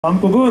다음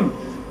곡은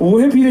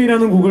오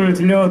해피데이라는 곡을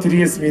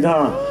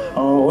들려드리겠습니다.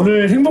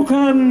 오늘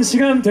행복한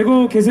시간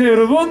되고 계세요,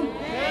 여러분?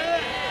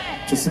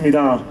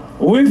 좋습니다.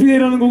 오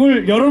해피데이라는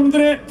곡을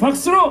여러분들의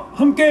박수로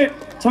함께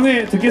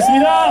청해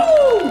듣겠습니다.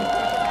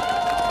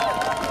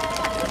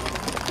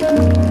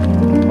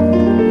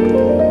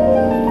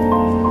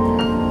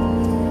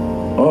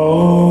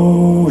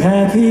 Oh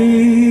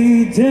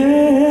happy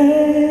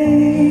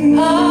day,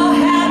 Oh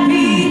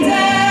happy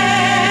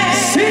day,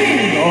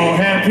 sing oh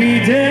happy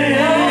day.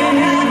 oh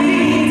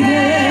happy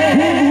day,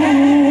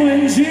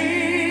 When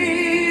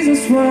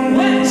Jesus was,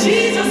 when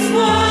Jesus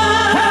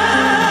was,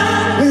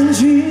 when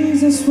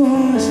Jesus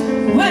was,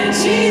 when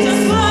Jesus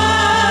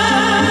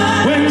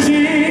was, when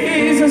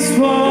Jesus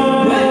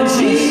was, when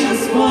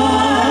Jesus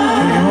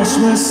was, He washed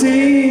my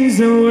sins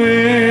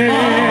away. oh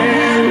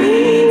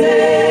happy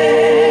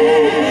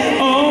day,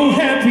 Oh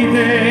happy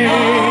day. oh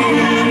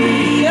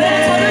happy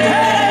day. 저를 좀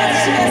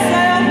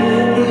따라해주시겠어요?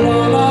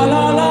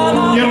 라라라라라.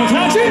 여러분 다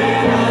같이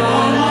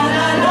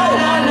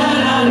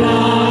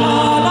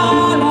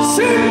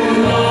sing.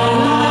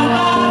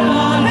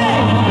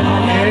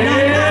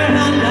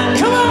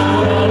 Come on.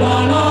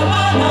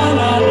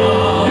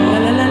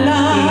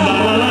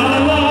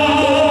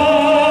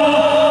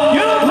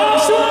 여러분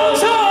박수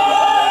함성.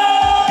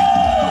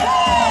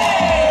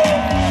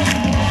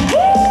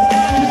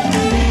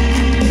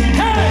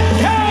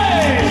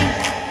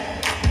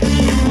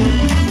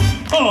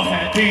 Oh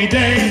happy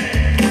day,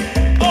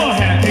 oh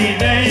happy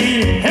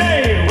day,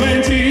 hey,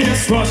 when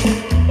Jesus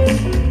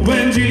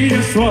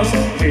was,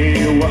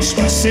 He washed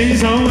my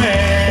sins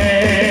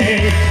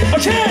away.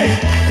 Okay,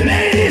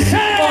 ladies,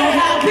 say, Oh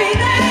happy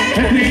day,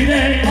 happy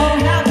day, oh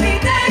happy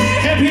day,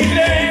 happy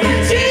day, when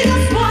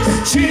Jesus was,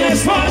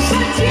 Jesus was,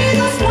 when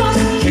Jesus was,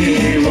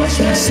 He washed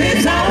my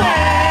sins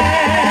away.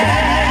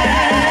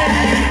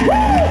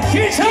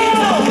 기차,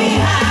 told me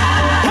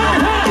how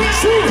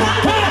박수,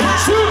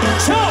 박수,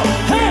 쳐,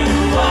 hey,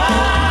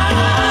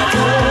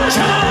 저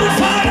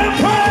fire,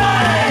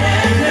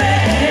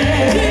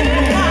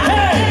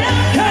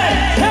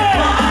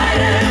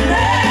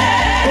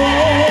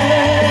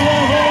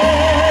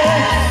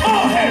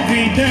 Oh,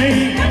 happy day,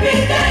 happy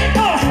day,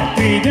 oh,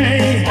 happy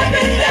day,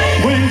 happy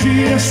day, when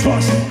Jesus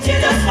was,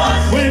 Jesus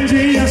was, when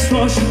Jesus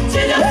was,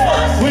 Jesus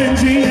was, when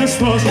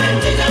Jesus was,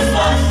 when Jesus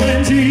was,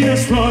 when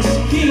Jesus was,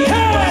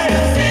 hey,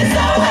 sins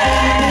away.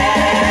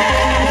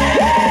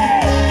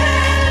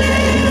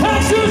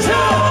 박수 쳐,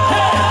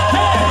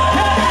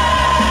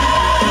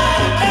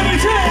 every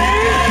day,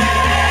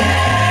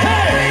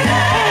 hey,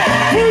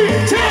 every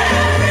day,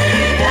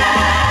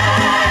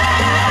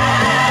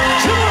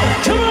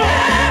 come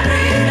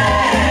on,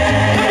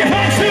 hey,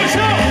 박수 쳐,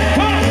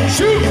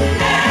 박수.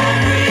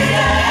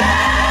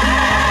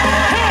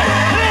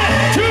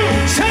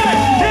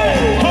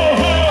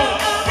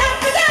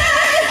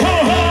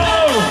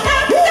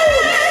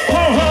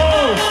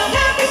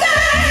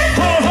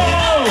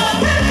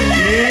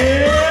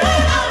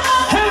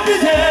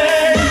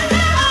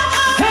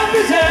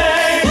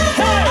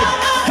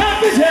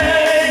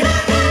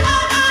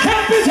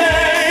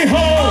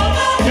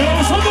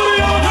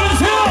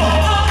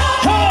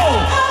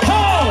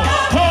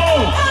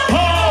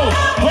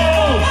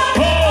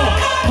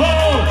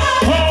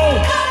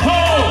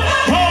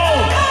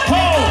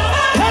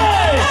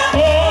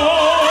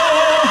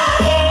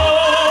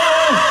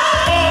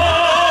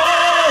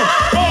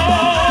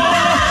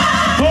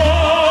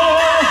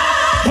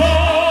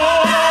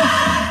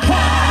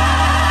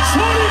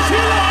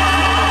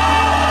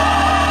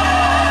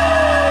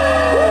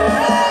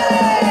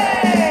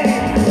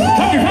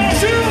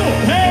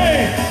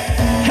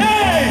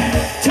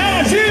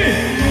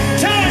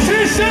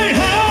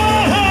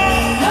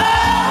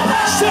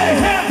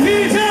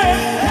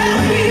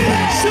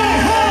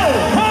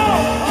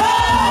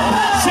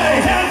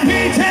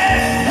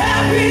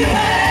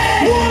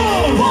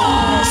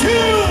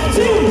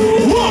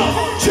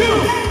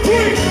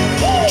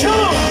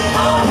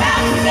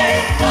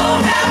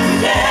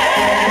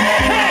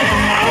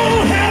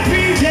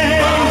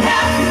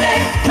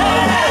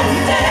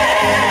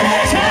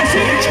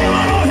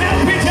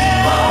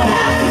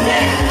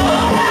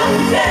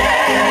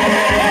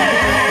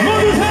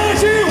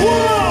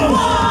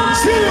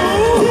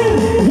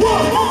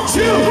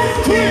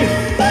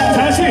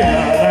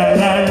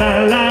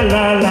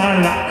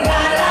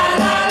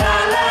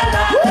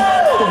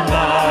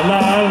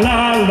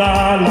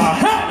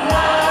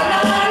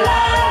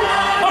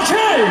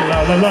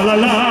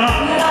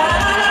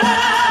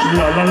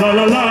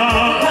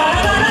 라라라라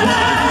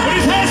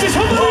우리 다시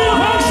손들어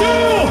박수.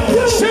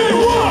 Say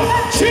one,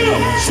 two,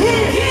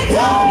 three.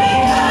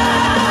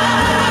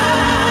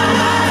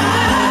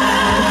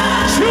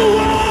 Two,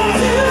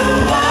 one.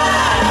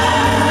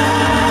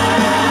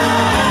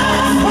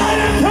 Fight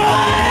and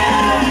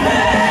pride.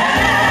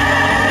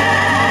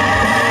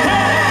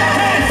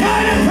 Hey,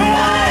 fight and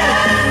pride.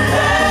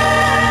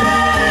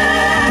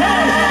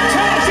 Hey,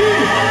 차지,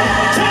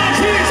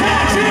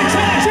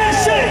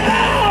 say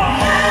now.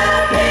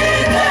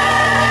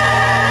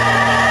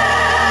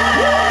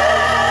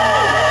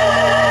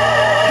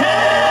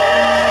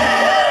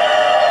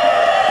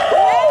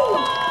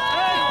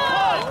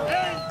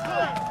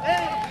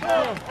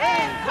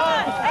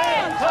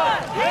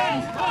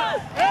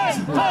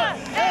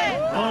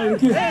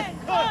 이렇게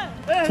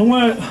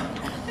정말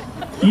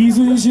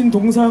이순신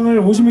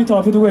동상을 50m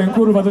앞에 두고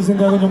앵콜을 받을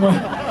생각은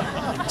정말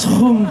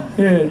처음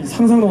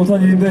상상도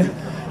못한 일인데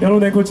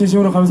여러분 앵콜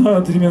진심으로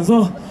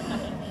감사드리면서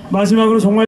마지막으로 정말